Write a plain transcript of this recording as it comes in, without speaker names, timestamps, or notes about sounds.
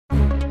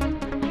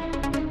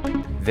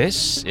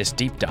This is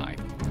Deep Dive.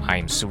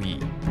 I'm Su-Yi.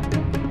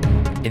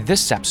 In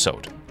this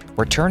episode,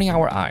 we're turning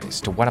our eyes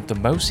to one of the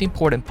most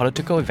important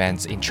political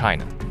events in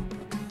China.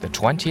 The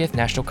 20th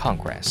National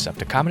Congress of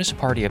the Communist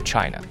Party of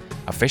China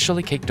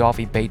officially kicked off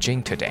in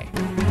Beijing today.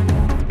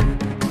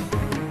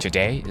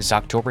 Today is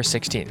October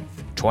 16th,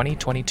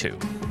 2022.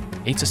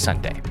 It's a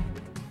Sunday.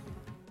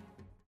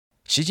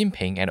 Xi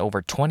Jinping and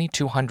over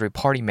 2,200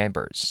 party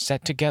members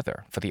sat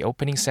together for the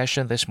opening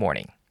session this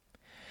morning.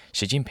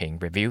 Xi Jinping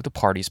reviewed the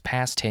party's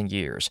past 10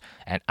 years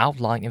and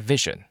outlined a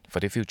vision for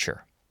the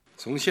future.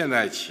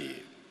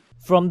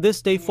 From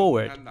this day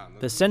forward,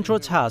 the central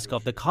task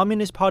of the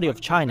Communist Party of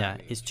China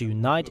is to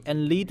unite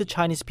and lead the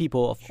Chinese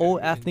people of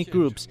all ethnic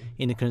groups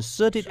in a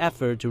concerted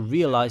effort to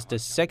realize the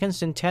second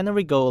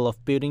centenary goal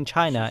of building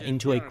China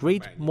into a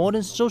great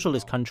modern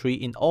socialist country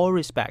in all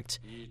respects,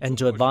 and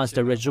to advance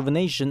the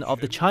rejuvenation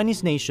of the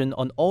Chinese nation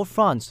on all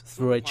fronts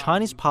through a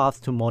Chinese path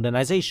to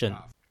modernization.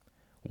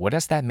 What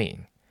does that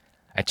mean?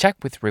 I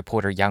checked with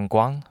reporter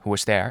Guang, who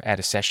was there at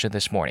the session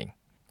this morning.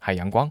 Hi,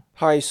 Guang.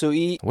 Hi,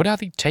 Su-Yi. What are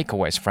the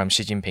takeaways from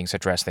Xi Jinping's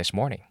address this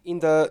morning? In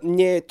the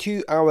near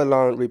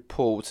 2-hour-long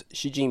report,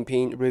 Xi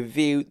Jinping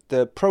reviewed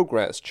the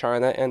progress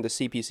China and the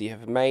CPC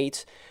have made,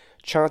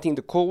 charting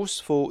the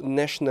course for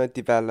national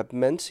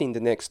development in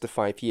the next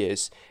 5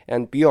 years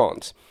and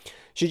beyond.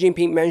 Xi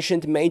Jinping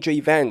mentioned major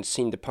events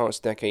in the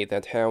past decade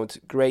that held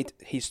great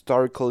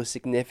historical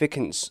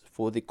significance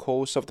for the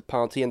cause of the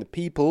party and the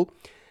people,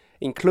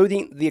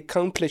 including the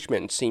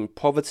accomplishments in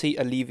poverty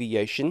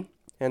alleviation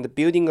and the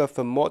building of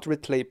a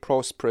moderately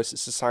prosperous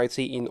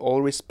society in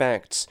all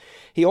respects.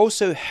 He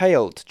also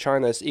hailed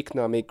China's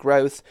economic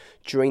growth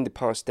during the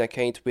past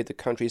decade, with the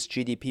country's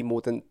GDP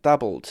more than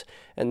doubled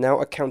and now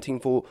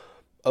accounting for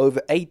over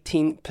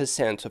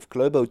 18% of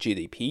global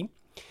GDP.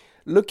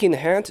 Looking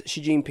ahead, Xi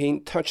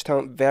Jinping touched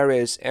on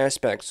various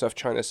aspects of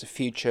China's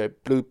future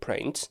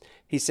blueprint.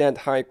 He said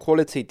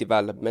high-quality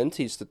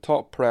development is the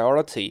top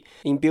priority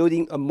in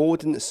building a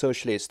modern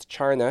socialist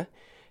China.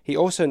 He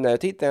also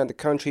noted that the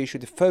country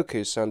should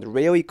focus on the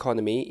real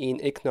economy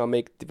in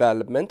economic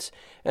development,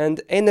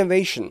 and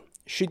innovation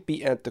should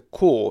be at the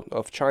core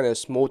of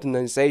China's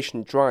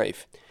modernization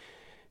drive.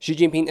 Xi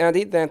Jinping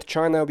added that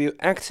China will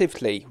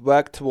actively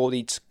work toward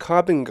its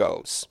carbon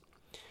goals.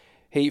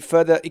 He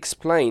further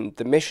explained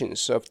the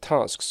missions of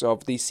tasks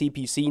of the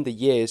CPC in the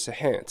years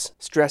ahead,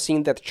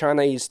 stressing that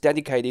China is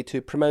dedicated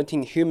to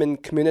promoting human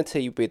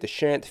community with a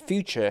shared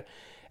future,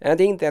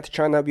 adding that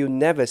China will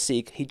never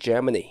seek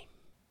hegemony.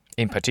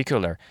 In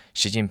particular,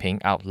 Xi Jinping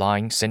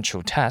outlined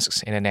central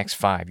tasks in the next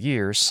 5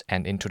 years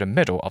and into the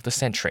middle of the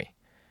century.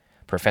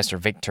 Professor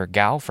Victor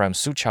Gao from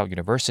Soochow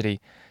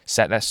University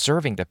said that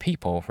serving the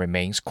people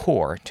remains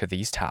core to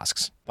these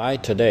tasks. By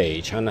today,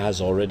 China has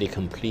already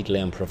completely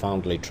and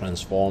profoundly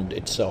transformed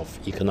itself,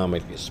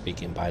 economically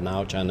speaking. By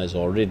now, China is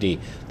already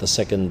the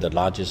second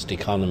largest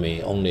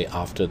economy, only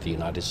after the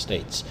United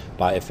States,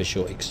 by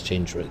official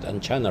exchange rate.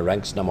 And China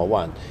ranks number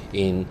one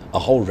in a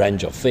whole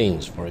range of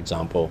things. For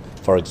example,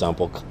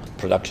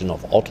 production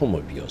of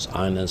automobiles,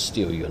 iron and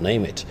steel, you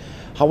name it.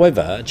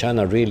 However,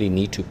 China really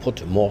needs to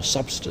put more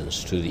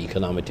substance to the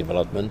economic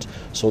development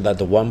so that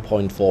the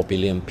 1.4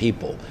 billion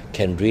people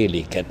can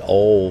really get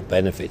all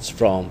benefits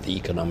from the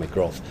economic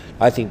growth.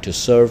 I think to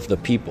serve the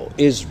people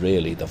is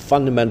really the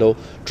fundamental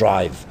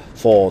drive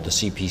for the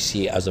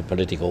CPC as a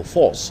political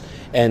force.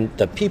 And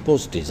the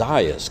people's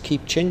desires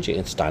keep changing.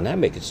 It's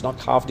dynamic. It's not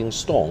carved in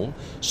stone.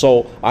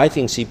 So I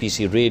think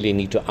CPC really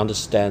need to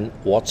understand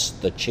what's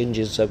the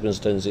changing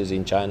circumstances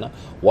in China,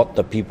 what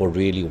the people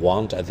really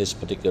want at this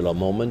particular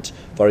moment.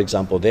 For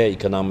example, their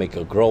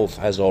economic growth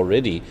has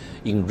already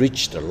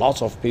enriched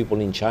lots of people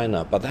in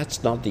China, but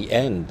that's not the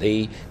end.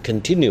 They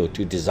continue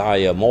to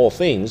desire more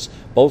things,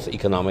 both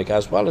economic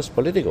as well as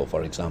political,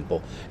 for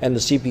example. And the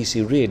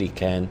CPC really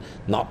can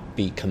not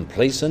be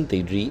complacent.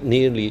 They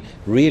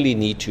really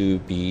need to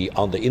be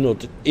on the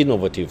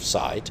innovative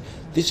side.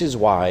 This is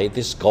why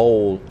this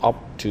goal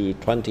up to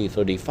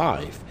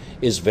 2035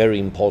 is very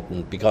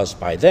important, because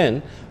by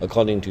then,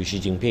 according to Xi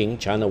Jinping,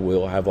 China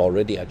will have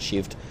already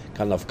achieved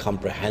kind of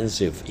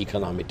comprehensive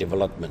economic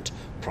development,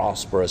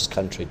 prosperous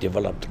country,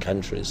 developed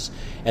countries.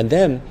 And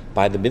then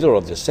by the middle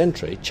of the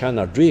century,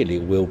 China really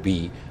will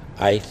be,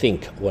 I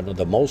think, one of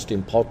the most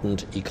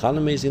important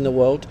economies in the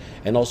world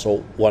and also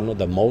one of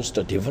the most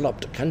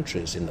developed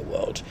countries in the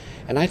world.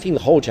 And I think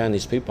the whole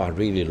Chinese people are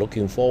really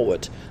looking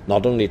forward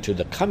not only to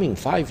the coming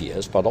 5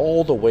 years, but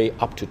all the way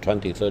up to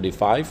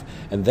 2035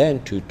 and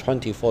then to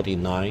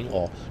 2049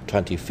 or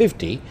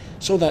 2050,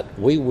 so that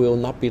we will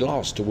not be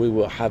lost. We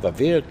will have a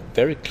very,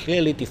 very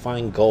clearly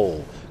defined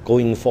goal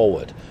going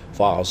forward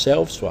for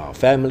ourselves, for our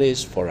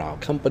families, for our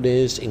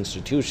companies,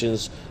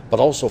 institutions, but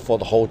also for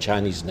the whole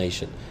Chinese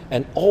nation.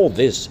 And all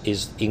this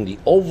is in the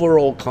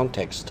overall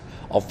context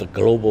of the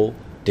global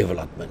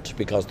development,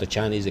 because the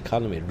Chinese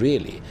economy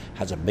really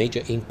has a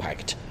major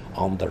impact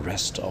on the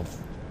rest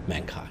of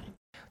mankind.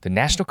 The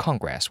National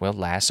Congress will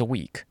last a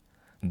week.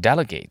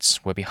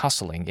 Delegates will be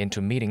hustling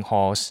into meeting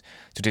halls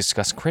to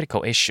discuss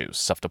critical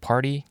issues of the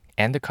party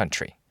and the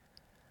country.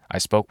 I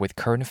spoke with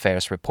current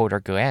affairs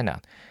reporter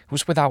Guang,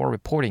 who's with our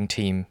reporting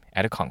team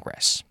at the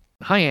Congress.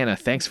 Hi, Anna.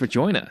 Thanks for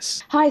joining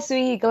us. Hi,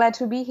 Sui. Glad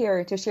to be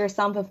here to share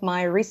some of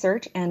my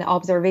research and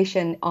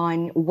observation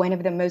on one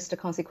of the most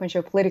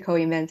consequential political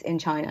events in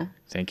China.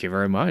 Thank you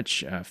very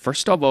much.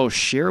 First of all,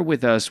 share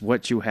with us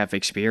what you have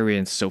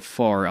experienced so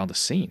far on the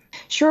scene.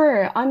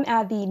 Sure. I'm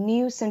at the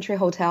New Century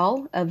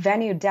Hotel, a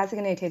venue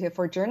designated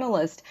for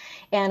journalists,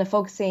 and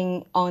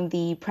focusing on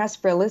the press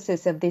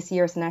releases of this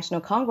year's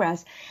National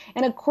Congress.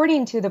 And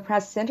according to the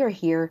press center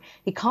here,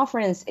 the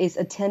conference is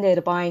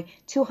attended by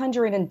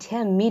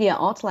 210 media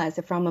outlets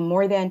from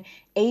more than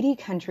 80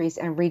 countries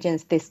and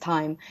regions this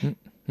time.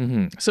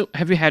 Mm-hmm. So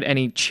have you had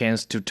any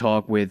chance to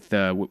talk with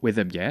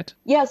them yet?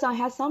 Yes, I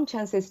had some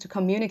chances to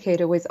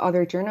communicate with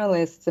other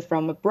journalists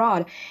from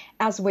abroad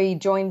as we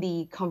joined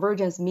the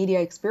Convergence Media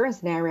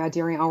Experience area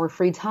during our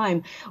free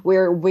time,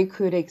 where we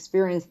could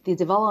experience the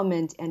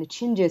development and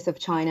changes of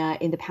China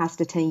in the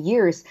past 10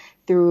 years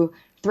through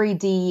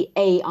 3D,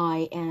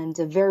 AI, and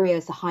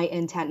various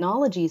high-end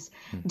technologies,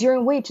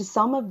 during which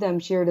some of them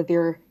shared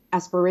their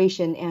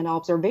aspiration and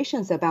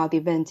observations about the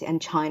event in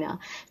China.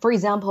 For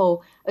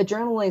example, a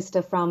journalist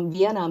from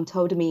Vietnam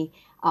told me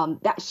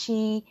that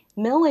she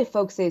mainly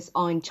focuses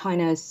on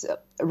China's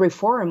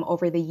reform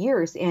over the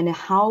years and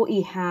how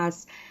it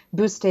has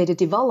boosted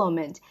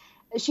development.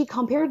 She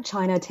compared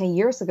China 10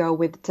 years ago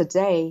with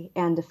today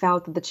and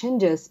felt the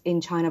changes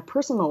in China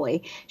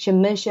personally. She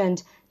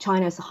mentioned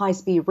China's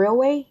high-speed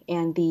railway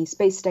and the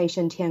space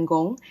station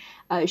Tiangong.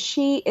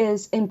 She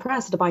is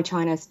impressed by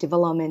China's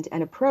development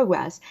and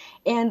progress,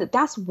 and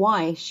that's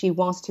why she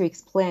wants to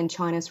explain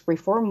China's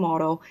reform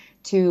model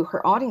to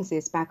her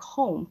audiences back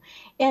home.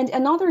 And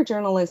another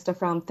journalist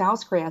from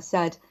South Korea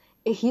said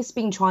he's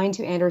been trying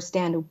to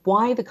understand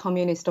why the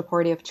Communist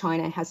Party of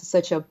China has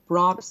such a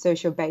broad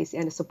social base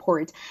and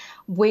support,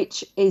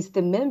 which is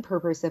the main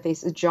purpose of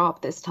his job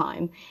this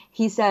time.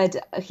 He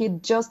said he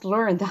just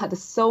learned that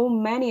so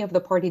many of the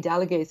party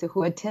delegates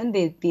who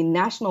attended the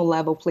national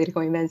level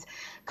political events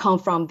come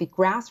from the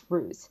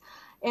grassroots.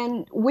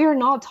 And we're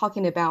not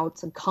talking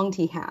about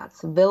county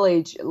heads,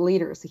 village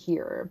leaders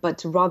here,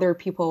 but rather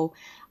people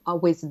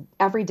with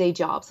everyday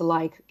jobs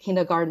like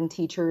kindergarten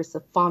teachers,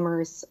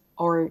 farmers,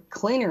 or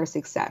cleaners,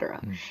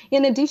 etc.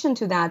 In addition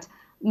to that,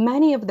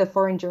 many of the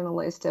foreign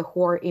journalists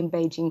who are in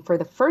Beijing for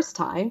the first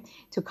time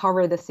to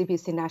cover the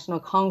CPC National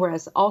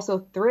Congress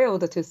also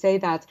thrilled to say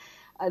that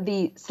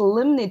the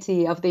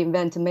solemnity of the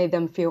event made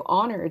them feel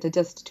honored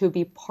just to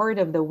be part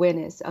of the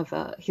witness of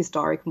a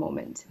historic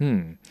moment.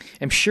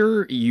 I'm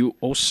sure you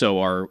also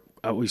are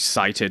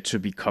excited to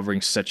be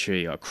covering such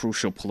a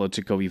crucial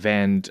political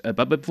event.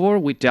 But before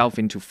we delve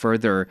into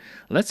further,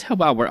 let's help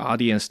our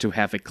audience to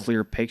have a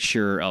clear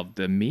picture of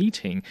the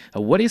meeting.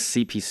 What is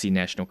CPC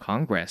National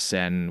Congress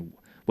and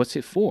what's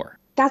it for?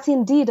 That's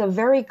indeed a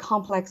very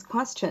complex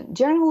question.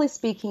 Generally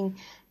speaking,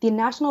 the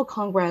National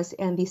Congress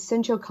and the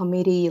Central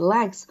Committee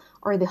elects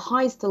are the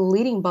highest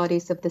leading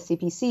bodies of the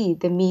CPC.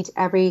 They meet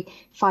every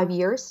 5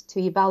 years to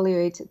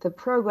evaluate the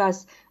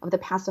progress of the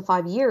past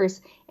 5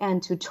 years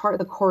and to chart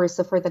the course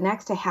for the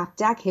next half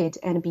decade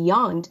and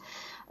beyond.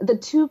 The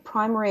two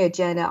primary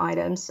agenda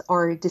items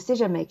are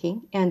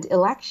decision-making and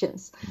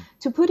elections.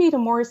 To put it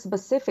more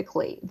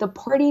specifically, the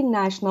Party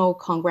National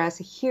Congress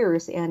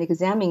hears and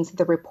examines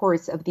the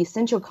reports of the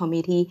Central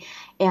Committee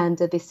and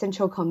the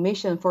Central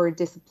Commission for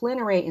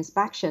Disciplinary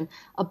Inspection,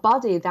 a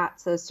body that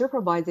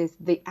supervises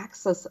the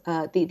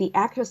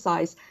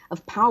exercise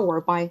of power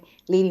by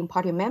leading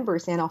party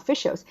members and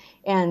officials,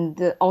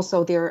 and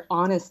also their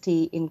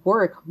honesty in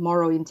work,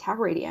 moral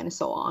integrity, and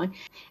so on.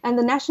 And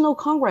the National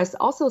Congress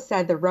also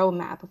set the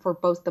roadmap for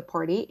both the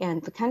party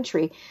and the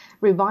country,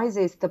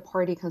 revises the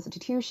party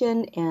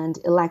constitution, and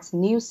elects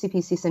new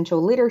CPC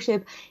central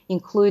leadership,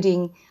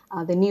 including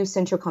the new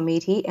Central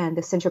Committee and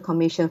the Central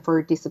Commission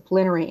for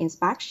Disciplinary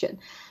Inspection.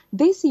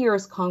 This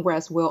year's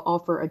Congress will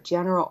offer a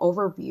general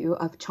overview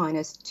of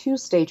China's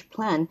two-stage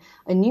plan,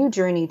 a new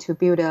journey to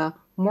build a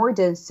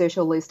modern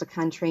socialist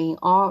country in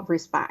all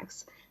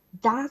respects.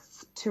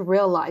 That's to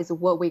realize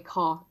what we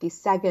call the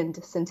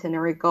second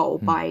centenary goal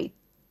by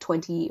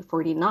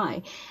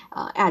 2049,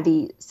 at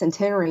the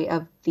centenary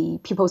of the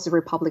People's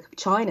Republic of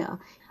China,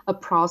 a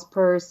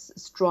prosperous,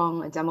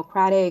 strong,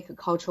 democratic,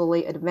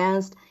 culturally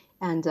advanced,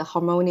 and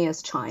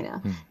harmonious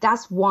China.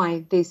 That's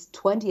why this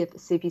 20th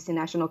CPC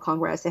National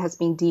Congress has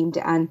been deemed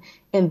an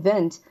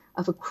event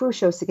of a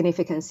crucial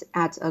significance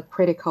at a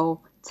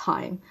critical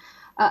time.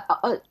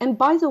 And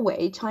by the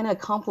way, China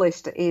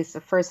accomplished its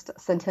first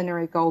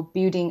centenary goal,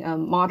 building a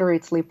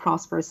moderately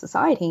prosperous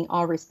society in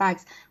all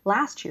respects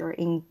last year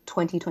in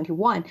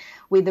 2021,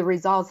 with the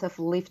results of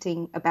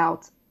lifting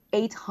about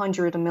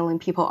 800 million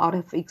people out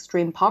of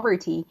extreme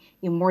poverty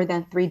in more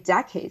than 3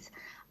 decades,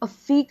 a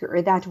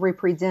figure that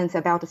represents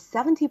about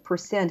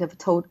 70%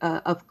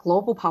 of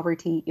global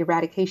poverty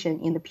eradication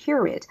in the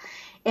period,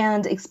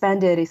 and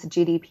expanded its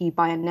GDP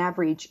by an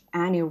average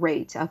annual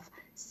rate of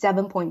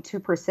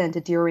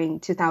 7.2% during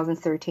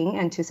 2013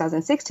 and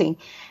 2016,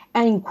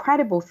 an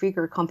incredible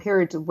figure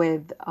compared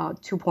with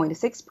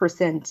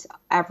 2.6%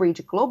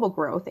 average global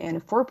growth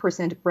and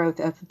 4% growth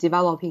of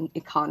developing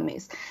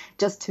economies,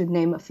 just to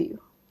name a few.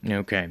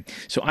 Okay,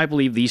 so I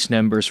believe these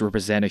numbers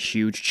represent a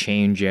huge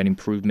change and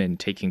improvement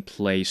taking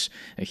place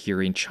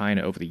here in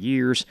China over the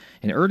years.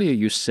 And earlier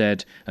you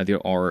said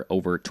there are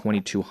over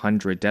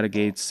 2,200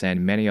 delegates,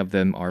 and many of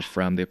them are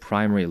from the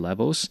primary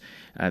levels.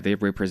 They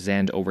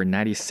represent over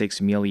 96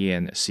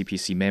 million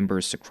CPC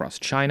members across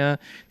China.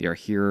 They are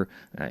here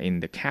in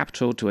the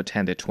capital to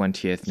attend the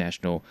 20th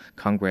National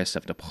Congress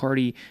of the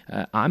party.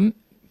 I'm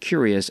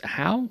curious,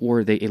 how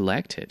were they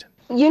elected?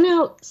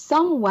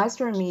 Some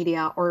Western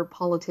media or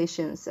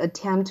politicians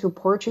attempt to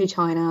portray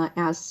China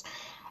as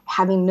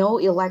having no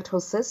electoral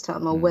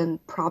system when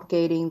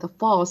propagating the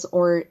false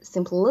or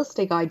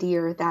simplistic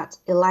idea that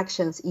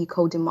elections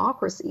equal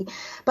democracy.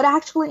 But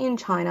actually in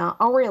China,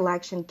 our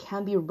election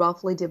can be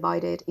roughly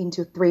divided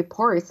into three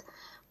parts.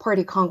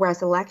 Party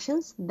Congress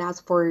elections,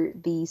 that's for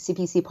the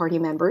CPC party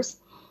members.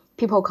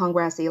 People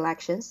Congress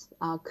elections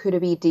could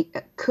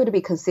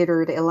be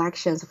considered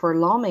elections for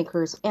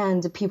lawmakers,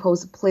 and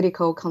People's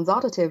Political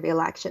Consultative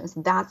elections,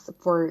 that's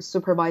for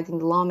supervising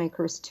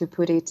lawmakers, to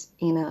put it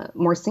in a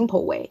more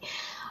simple way.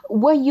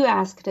 What you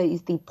asked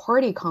is the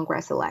Party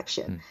Congress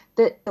election.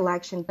 The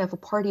election of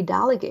party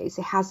delegates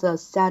has a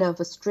set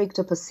of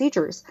strict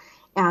procedures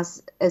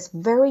as is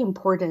very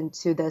important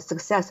to the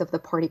success of the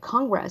Party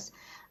Congress,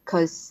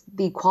 because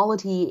the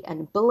quality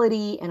and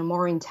ability and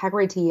moral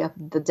integrity of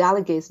the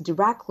delegates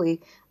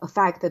directly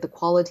affect the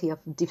quality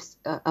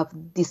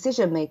of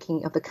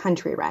decision-making of the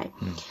country, right?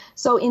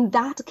 So in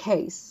that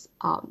case,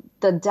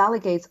 the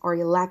delegates are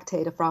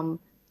elected from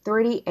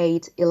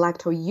 38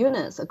 electoral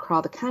units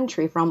across the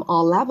country from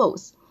all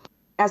levels.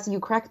 As you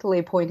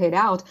correctly pointed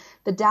out,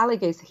 the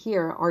delegates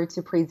here are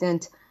to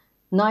present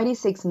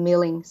 96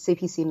 million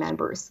CPC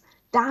members.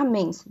 That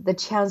means the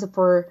chance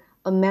for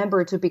a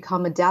member to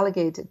become a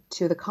delegate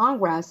to the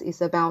Congress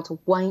is about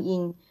 1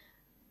 in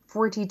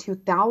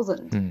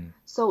 42,000.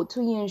 So to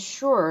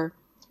ensure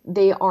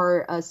they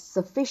are a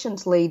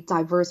sufficiently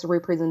diverse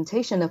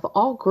representation of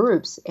all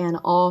groups and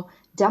all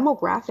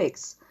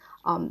demographics,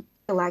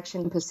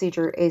 election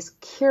procedure is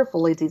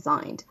carefully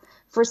designed.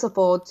 First of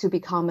all, to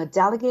become a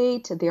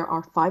delegate, there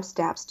are 5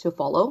 steps to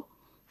follow.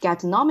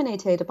 Get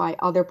nominated by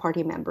other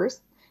party members,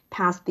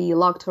 pass the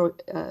electoral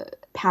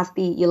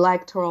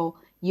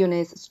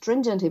unit's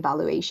stringent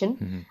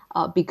evaluation,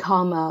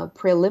 become a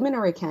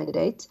preliminary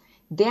candidate,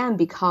 then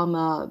become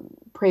a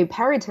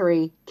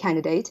preparatory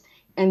candidate,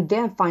 and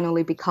then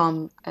finally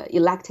become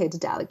elected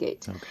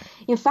delegate. Okay.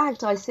 In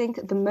fact, I think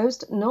the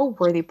most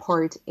noteworthy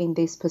part in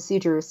these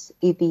procedures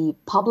is the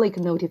public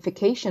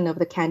notification of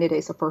the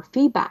candidates for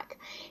feedback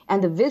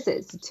and the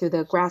visits to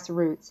the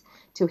grassroots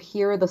to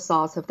hear the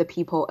thoughts of the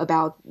people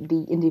about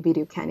the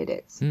individual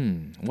candidates.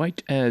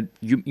 Right.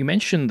 You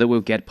mentioned they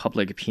will get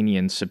public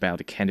opinions about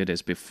the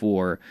candidates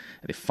before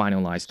they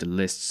finalize the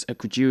lists.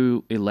 Could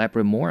you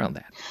elaborate more on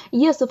that?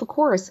 Yes, of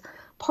course.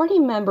 Party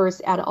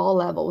members at all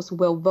levels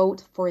will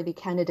vote for the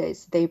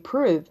candidates they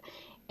approve.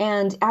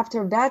 And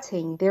after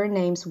vetting, their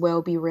names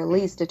will be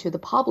released to the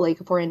public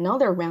for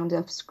another round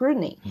of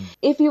scrutiny.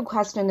 If you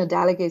question a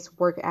delegate's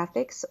work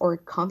ethics or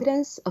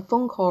competence, a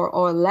phone call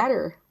or a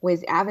letter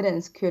with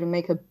evidence could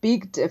make a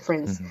big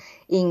difference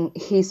in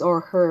his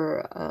or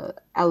her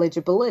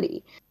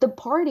eligibility. The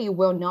party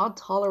will not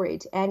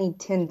tolerate any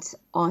tint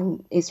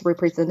on its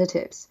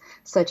representatives,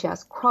 such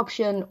as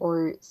corruption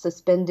or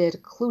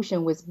suspended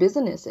collusion with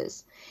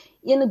businesses.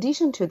 In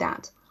addition to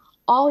that,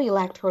 all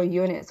electoral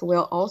units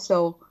will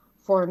also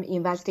form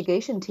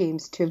investigation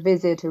teams to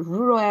visit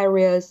rural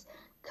areas,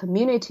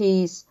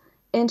 communities,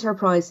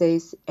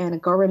 enterprises,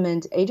 and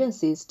government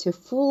agencies to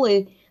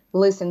fully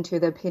listen to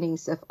the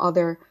opinions of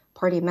other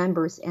party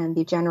members and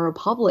the general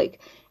public,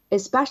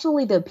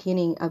 especially the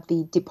opinion of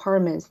the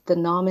departments the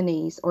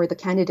nominees or the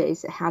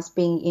candidates has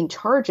been in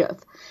charge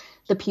of,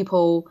 the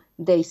people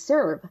they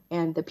serve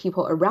and the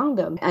people around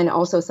them, and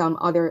also some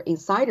other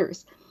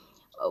insiders.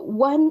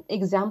 One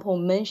example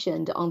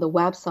mentioned on the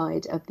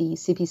website of the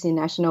CPC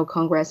National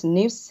Congress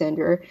News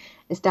Center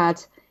is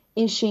that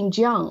in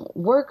Xinjiang,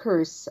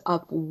 workers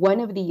of one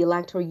of the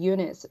electoral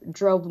units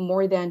drove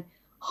more than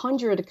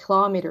 100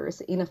 kilometers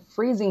in a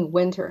freezing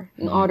winter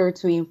in order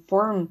to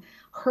inform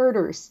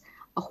herders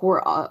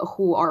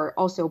who are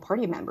also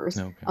party members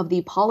of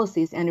the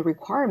policies and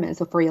requirements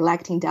for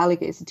electing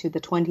delegates to the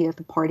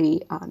 20th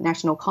Party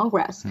National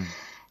Congress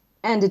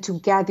and to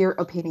get their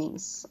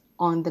opinions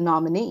on the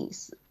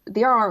nominees.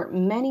 There are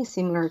many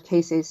similar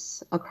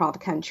cases across the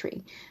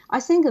country. I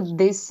think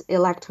these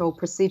electoral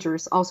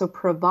procedures also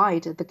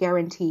provide the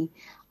guarantee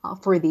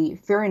for the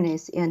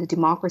fairness and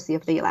democracy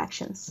of the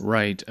elections.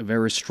 Right, a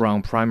very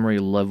strong primary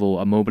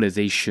level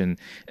mobilization.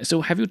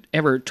 So have you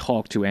ever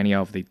talked to any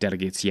of the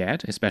delegates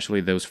yet, especially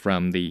those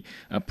from the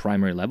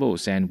primary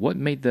levels, and what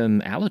made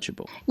them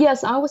eligible?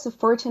 Yes, I was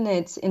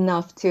fortunate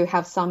enough to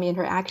have some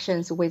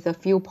interactions with a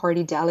few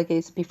party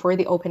delegates before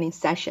the opening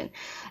session.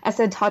 As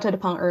I touched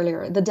upon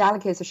earlier, the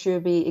delegates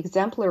should be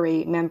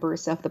exemplary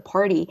members of the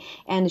party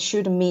and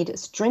should meet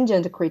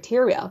stringent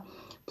criteria.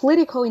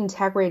 Political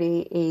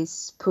integrity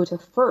is put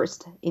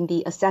first in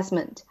the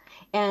assessment.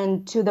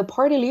 And to the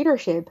party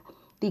leadership,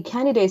 the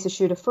candidates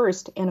should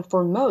first and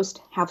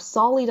foremost have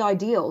solid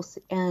ideals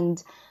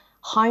and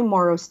high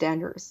moral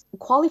standards.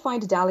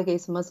 Qualified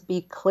delegates must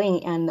be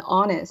clean and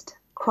honest.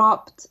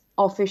 Corrupt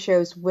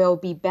officials will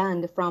be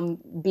banned from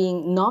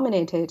being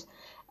nominated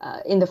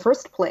in the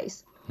first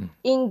place.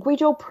 In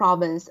Guizhou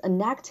province,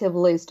 an active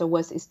list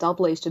was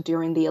established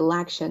during the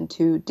election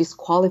to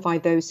disqualify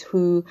those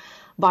who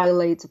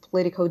violate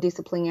political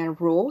discipline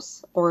and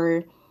rules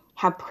or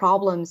have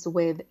problems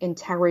with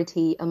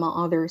integrity, among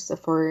others,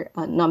 for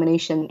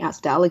nomination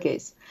as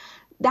delegates.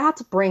 That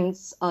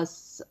brings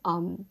us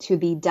to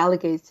the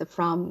delegates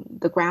from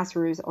the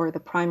grassroots or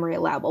the primary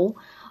level.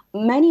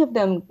 Many of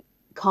them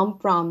come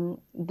from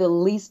the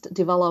least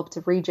developed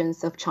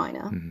regions of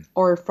China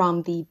or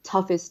from the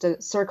toughest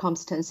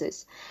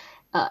circumstances.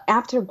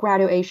 After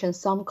graduation,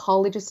 some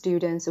college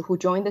students who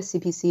joined the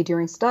CPC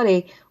during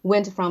study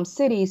went from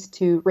cities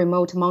to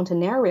remote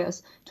mountain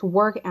areas to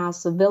work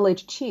as a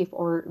village chief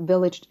or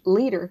village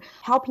leader,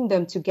 helping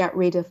them to get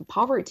rid of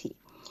poverty.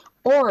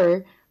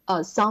 Or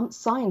some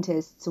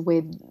scientists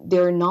with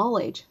their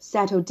knowledge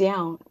settled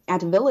down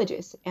at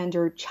villages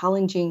under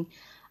challenging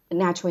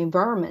natural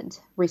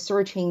environment,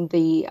 researching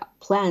the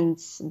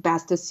plants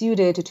best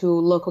suited to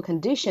local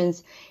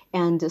conditions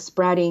and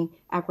spreading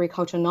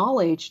agricultural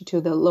knowledge to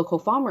the local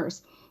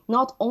farmers,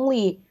 not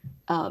only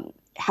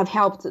have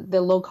helped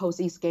the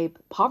locals escape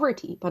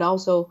poverty, but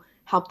also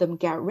help them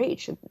get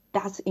rich.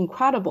 That's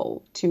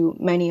incredible to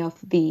many of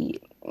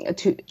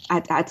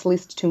at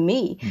least to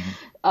me.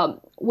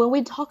 When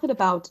we talk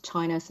about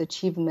China's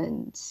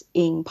achievements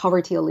in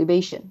poverty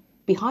alleviation,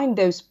 behind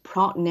those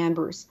proud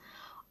numbers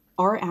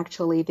are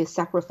actually the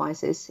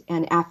sacrifices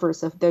and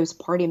efforts of those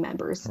party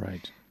members.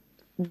 Right.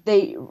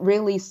 They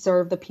really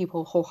serve the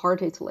people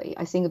wholeheartedly.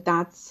 I think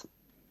that's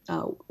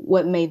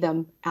what made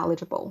them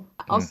eligible.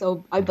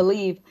 Also, I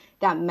believe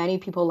that many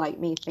people like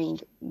me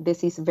think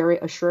this is very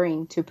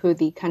assuring to put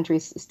the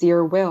country's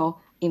steering wheel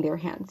in their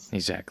hands.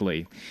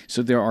 Exactly.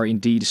 So there are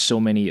indeed so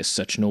many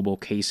such noble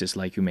cases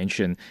like you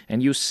mentioned.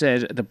 And you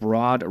said the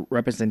broad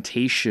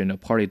representation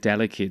of party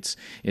delegates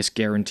is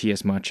guaranteed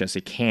as much as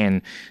it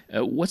can.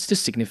 What's the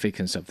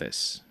significance of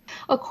this?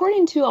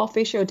 According to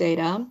official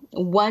data,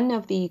 one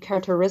of the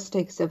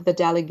characteristics of the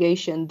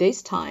delegation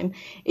this time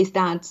is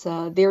that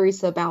there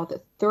is about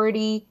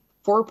 34%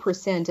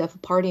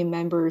 of party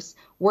members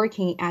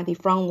working at the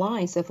front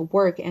lines of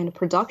work and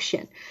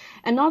production.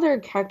 Another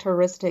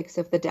characteristics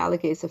of the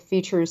delegates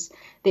features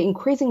the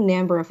increasing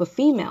number of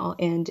female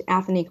and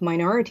ethnic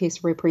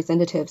minorities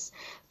representatives.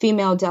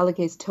 Female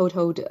delegates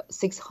totaled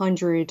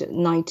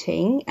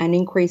 619, an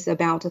increase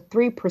about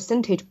 3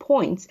 percentage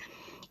points.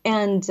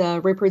 And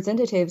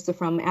representatives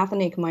from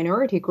ethnic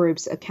minority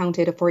groups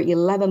accounted for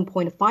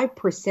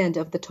 11.5%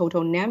 of the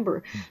total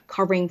number,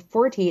 covering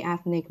 40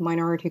 ethnic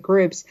minority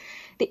groups.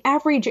 The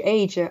average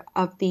age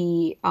of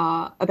the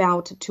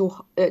about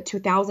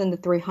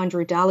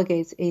 2,300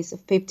 delegates is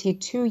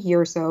 52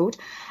 years old.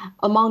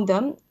 Among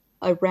them,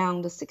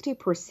 around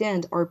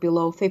 60% are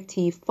below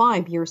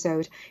 55 years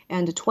old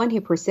and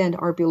 20%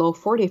 are below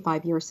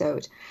 45 years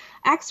old.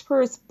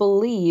 Experts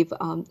believe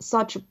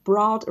such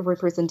broad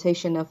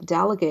representation of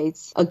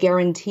delegates, a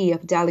guarantee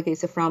of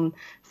delegates from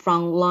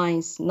front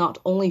lines, not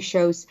only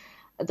shows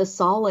the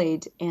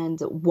solid and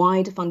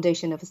wide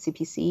foundation of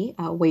CPC,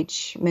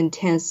 which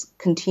maintains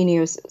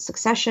continuous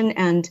succession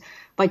and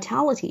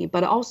vitality,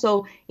 but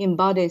also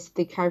embodies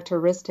the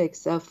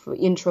characteristics of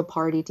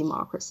intra-party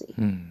democracy.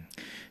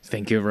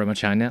 Thank you very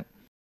much, Anna.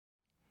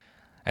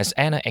 As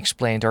Anna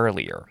explained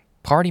earlier,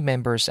 party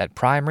members at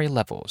primary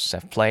levels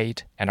have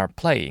played and are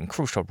playing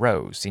crucial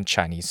roles in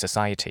Chinese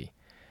society.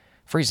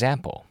 For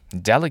example,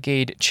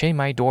 Delegate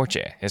Chimmai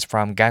Dorje is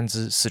from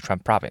Ganzi,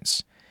 Sichuan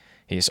province.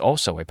 He is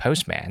also a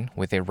postman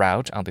with a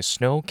route on the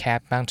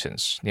snow-capped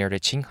mountains near the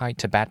Qinghai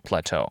Tibet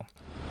Plateau.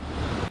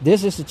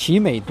 This is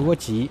Chimmai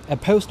Dorje, a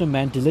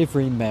postman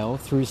delivering mail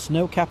through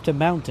snow-capped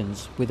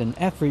mountains with an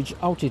average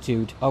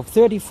altitude of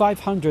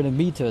 3,500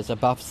 meters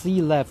above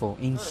sea level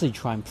in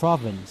Sichuan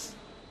province.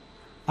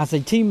 As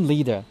a team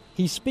leader,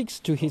 he speaks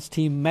to his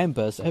team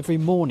members every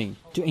morning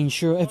to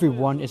ensure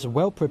everyone is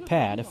well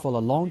prepared for a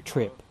long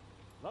trip.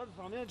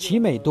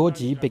 Chimmai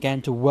Dorje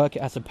began to work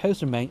as a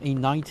postman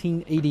in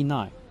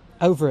 1989,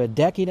 over a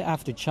decade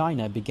after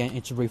China began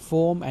its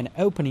reform and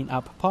opening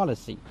up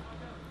policy.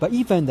 But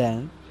even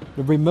then,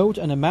 the remote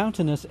and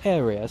mountainous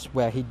areas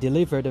where he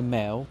delivered the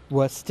mail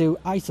were still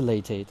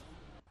isolated.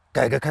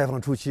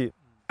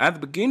 At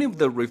the beginning of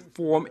the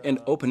reform and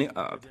opening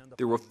up,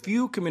 there were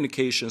few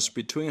communications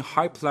between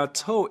high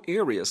plateau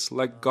areas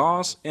like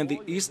Guang and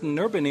the eastern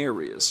urban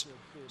areas,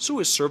 so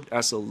it served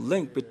as a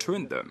link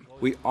between them.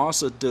 We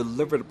also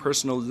delivered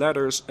personal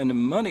letters and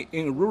money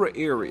in rural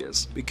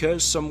areas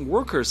because some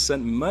workers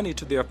sent money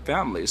to their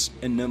families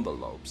in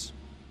envelopes.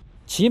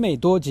 Qimei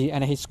Doji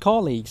and his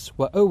colleagues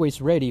were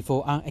always ready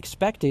for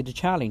unexpected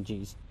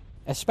challenges,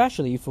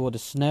 especially for the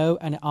snow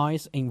and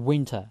ice in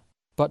winter.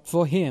 But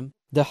for him,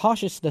 the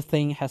harshest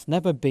thing has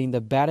never been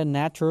the bad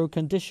natural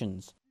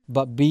conditions,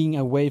 but being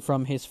away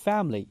from his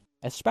family,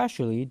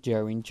 especially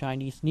during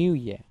Chinese New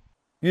Year.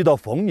 遇到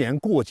逢年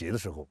过节的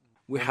时候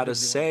We had a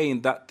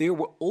saying that there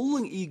were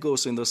only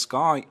eagles in the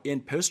sky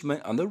and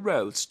postmen on the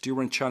roads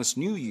during Chinese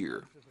New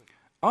Year.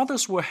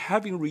 Others were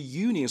having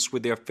reunions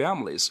with their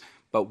families,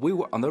 but we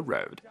were on the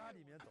road.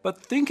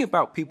 But thinking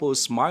about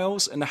people's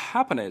smiles and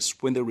happiness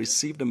when they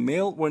received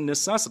mail or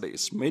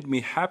necessities made me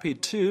happy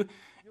too,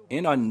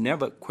 and I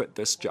never quit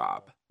this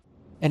job.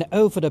 And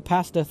over the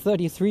past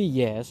 33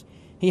 years,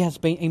 he has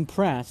been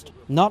impressed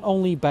not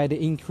only by the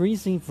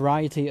increasing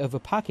variety of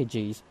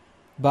packages,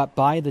 but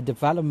by the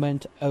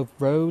development of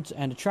roads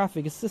and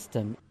traffic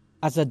system.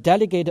 As a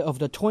delegate of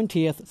the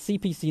 20th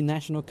CPC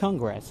National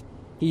Congress,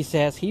 he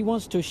says he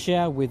wants to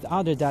share with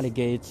other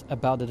delegates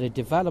about the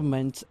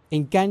developments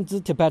in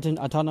Ganzi Tibetan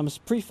Autonomous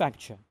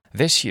Prefecture.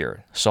 This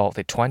year saw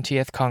the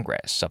 20th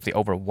Congress of the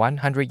over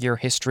 100-year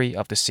history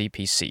of the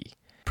CPC.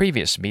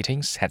 Previous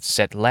meetings had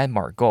set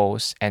landmark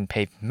goals and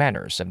paved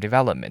manners of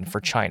development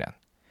for China.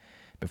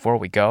 Before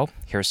we go,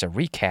 here's a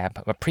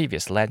recap of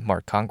previous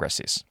landmark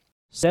congresses.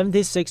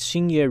 76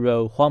 Xingye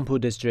Road, Huangpu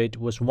District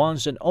was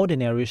once an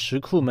ordinary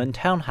Shikumen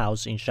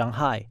townhouse in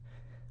Shanghai,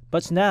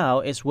 but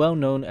now is well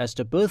known as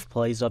the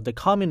birthplace of the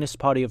Communist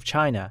Party of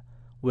China,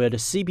 where the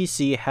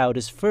CPC held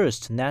its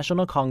first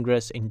National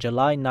Congress in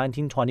July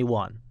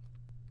 1921.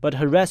 But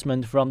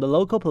harassment from the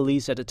local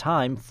police at the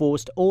time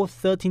forced all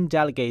 13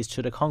 delegates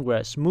to the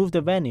Congress move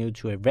the venue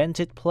to a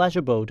rented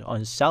pleasure boat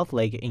on South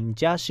Lake in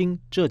Jiaxing,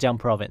 Zhejiang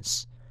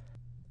Province.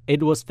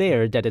 It was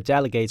there that the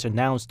delegates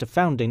announced the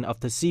founding of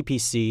the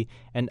CPC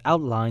and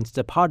outlined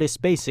the party's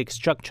basic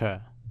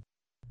structure.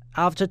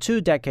 After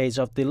 2 decades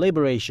of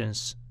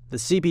deliberations, the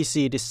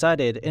CPC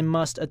decided it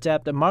must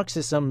adapt the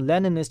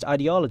Marxism-Leninist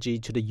ideology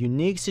to the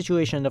unique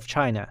situation of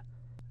China.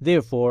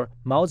 Therefore,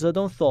 Mao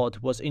Zedong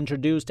thought was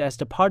introduced as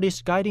the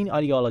party's guiding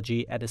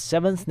ideology at the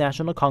 7th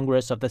National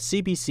Congress of the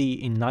CPC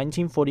in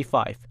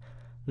 1945,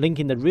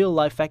 linking the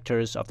real-life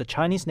factors of the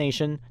Chinese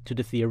nation to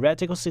the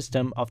theoretical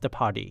system of the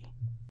party.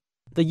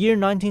 The year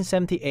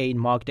 1978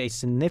 marked a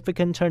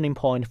significant turning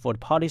point for the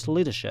party's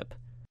leadership.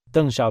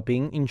 Deng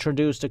Xiaoping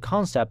introduced the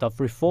concept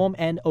of reform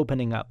and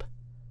opening up.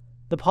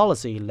 The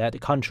policy led the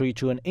country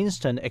to an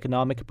instant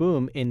economic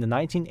boom in the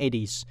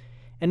 1980s,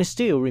 and it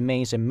still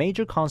remains a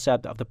major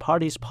concept of the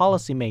party's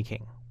policy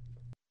making.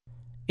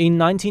 In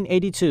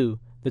 1982,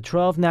 the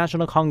 12th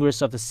National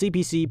Congress of the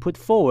CPC put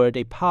forward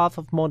a path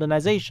of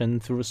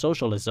modernization through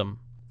socialism.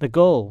 The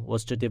goal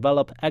was to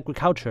develop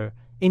agriculture,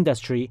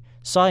 industry,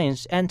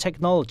 science, and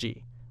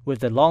technology, with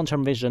the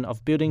long-term vision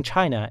of building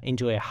China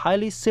into a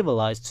highly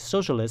civilized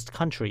socialist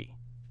country.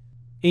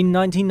 In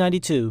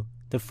 1992,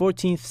 the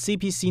 14th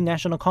CPC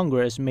National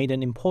Congress made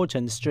an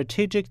important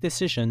strategic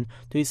decision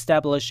to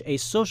establish a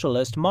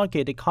socialist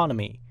market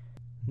economy.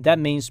 That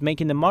means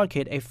making the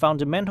market a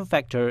fundamental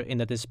factor in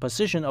the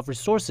disposition of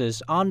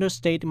resources under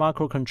state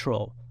macro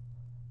control.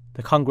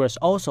 The Congress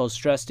also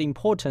stressed the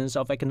importance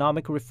of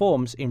economic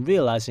reforms in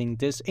realizing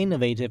this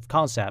innovative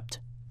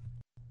concept.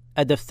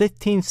 At the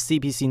 15th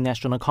CPC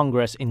National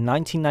Congress in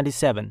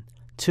 1997,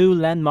 2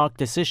 landmark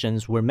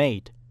decisions were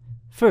made.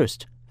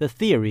 First, the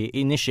theory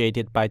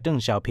initiated by Deng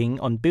Xiaoping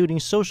on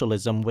building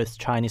socialism with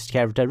Chinese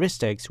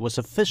characteristics was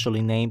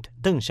officially named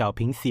Deng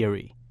Xiaoping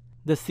Theory.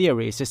 The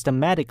theory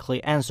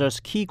systematically answers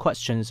key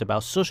questions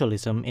about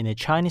socialism in a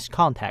Chinese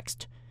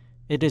context.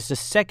 It is the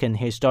second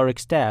historic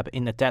step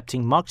in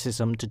adapting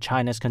Marxism to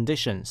China's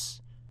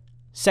conditions.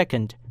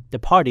 Second, the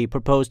party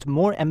proposed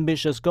more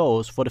ambitious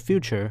goals for the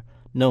future,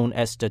 known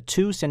as the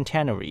 2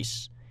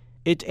 centenaries.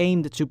 It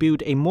aimed to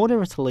build a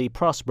moderately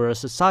prosperous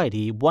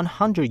society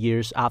 100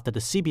 years after the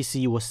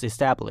CPC was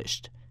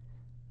established.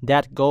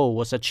 That goal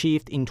was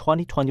achieved in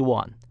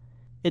 2021.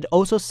 It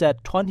also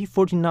set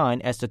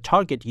 2049 as the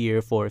target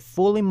year for a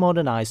fully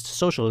modernized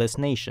socialist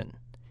nation,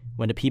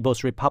 when the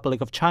People's Republic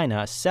of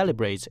China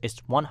celebrates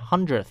its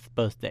 100th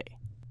birthday.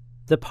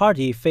 The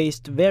party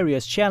faced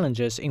various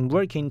challenges in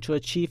working to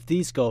achieve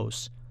these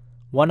goals.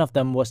 One of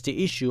them was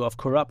the issue of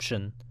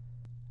corruption.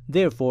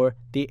 Therefore,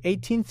 the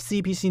 18th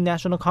CPC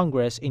National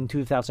Congress in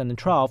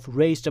 2012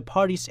 raised the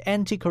party's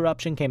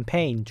anti-corruption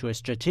campaign to a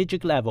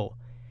strategic level,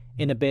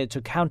 in a bid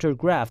to counter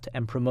graft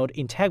and promote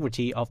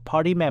integrity of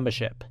party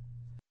membership.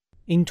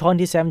 In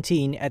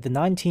 2017, at the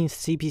 19th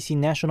CPC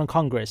National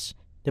Congress,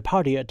 the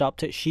party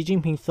adopted Xi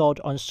Jinping's thought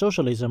on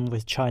socialism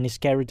with Chinese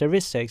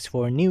characteristics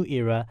for a new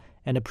era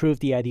and approved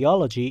the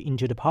ideology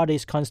into the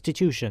party's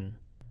constitution.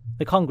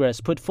 The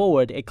Congress put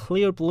forward a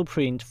clear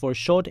blueprint for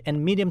short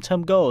and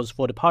medium-term goals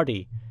for the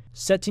party,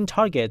 setting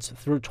targets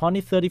through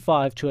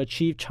 2035 to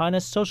achieve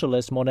China's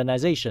socialist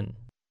modernization.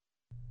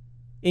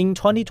 In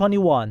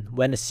 2021,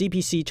 when the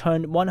CPC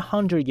turned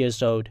 100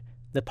 years old,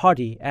 the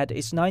party, at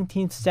its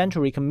 19th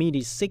Century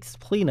Committee's 6th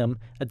plenum,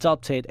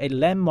 adopted a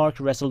landmark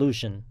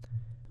resolution.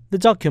 The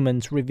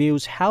document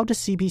reveals how the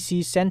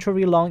CPC's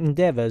century-long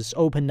endeavors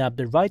open up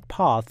the right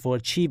path for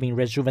achieving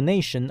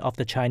rejuvenation of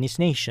the Chinese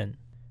nation.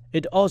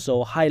 It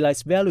also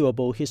highlights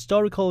valuable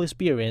historical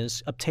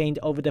experience obtained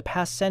over the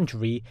past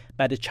century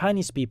by the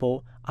Chinese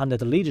people under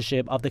the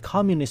leadership of the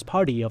Communist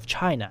Party of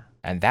China.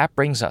 And that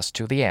brings us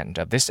to the end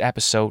of this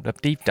episode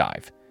of Deep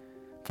Dive.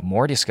 For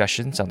more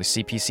discussions on the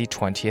CPC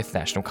 20th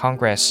National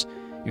Congress,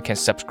 you can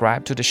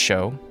subscribe to the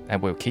show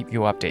and we'll keep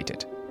you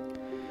updated.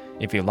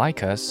 If you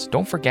like us,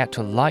 don't forget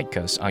to like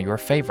us on your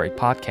favorite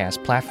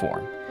podcast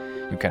platform.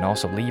 You can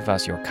also leave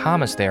us your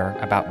comments there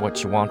about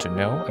what you want to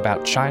know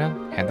about China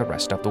and the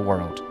rest of the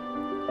world.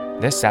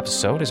 This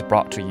episode is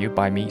brought to you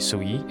by me,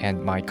 Su-yi,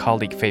 and my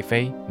colleague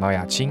Fei-Fei, Mao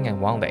Ya-qing, and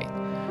Wang Lei.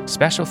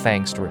 Special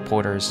thanks to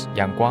reporters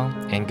Yang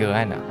Guang and Ge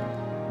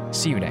Anna.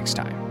 See you next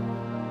time.